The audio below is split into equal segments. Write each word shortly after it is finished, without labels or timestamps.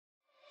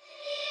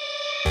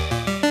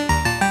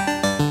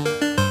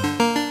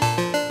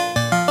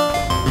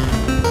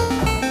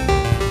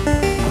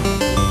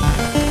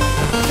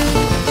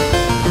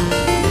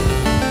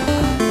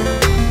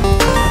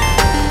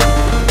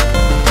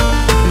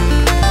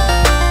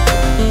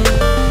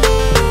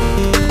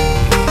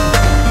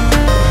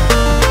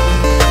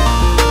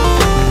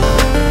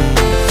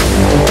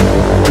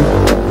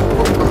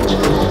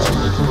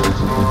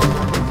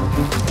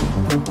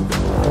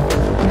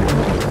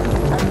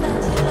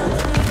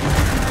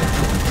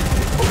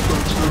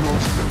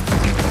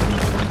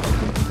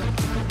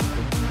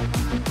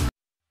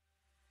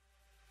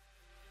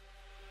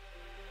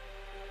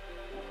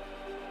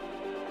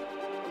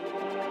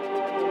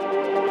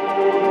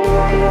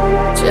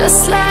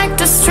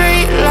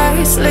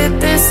just lit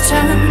this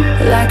town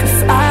like a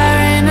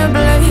fire in a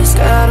blaze,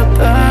 gotta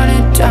burn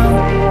it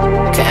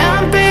down.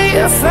 Can't be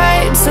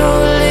afraid to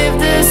leave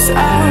this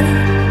out.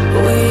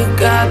 We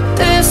got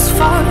this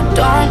far,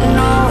 don't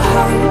know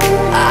how.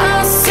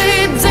 I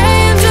see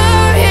danger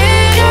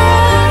in your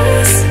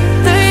eyes.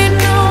 They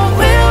know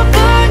we'll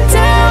burn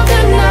down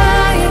the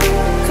night.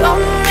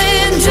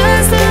 Coming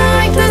just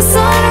like the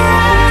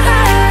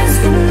sunrise.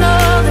 You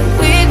know that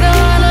we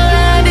gonna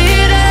let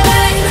it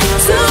rain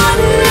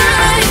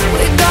tonight.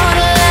 We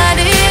gonna let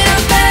it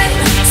rain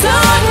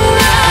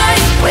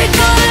tonight. We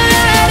gonna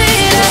let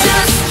it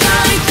just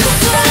like the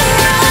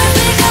sunrise.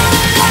 We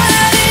gonna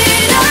let it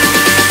rain.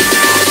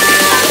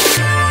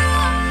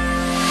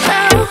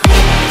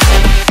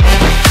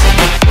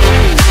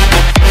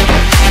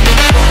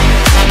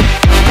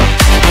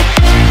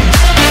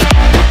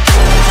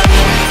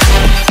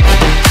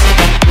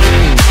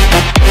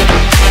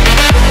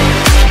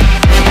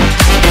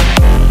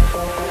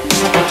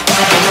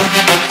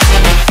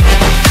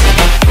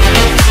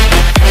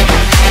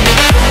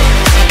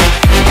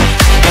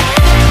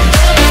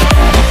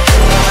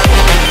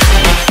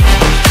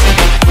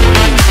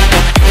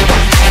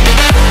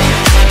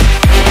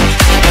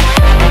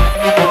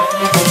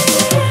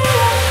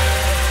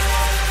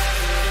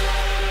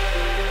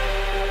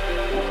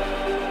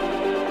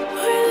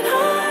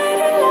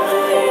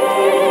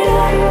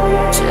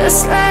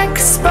 Just like a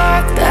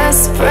spark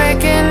that's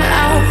breaking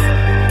out.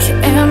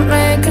 Can't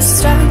make a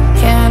stop,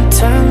 can't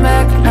turn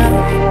back now.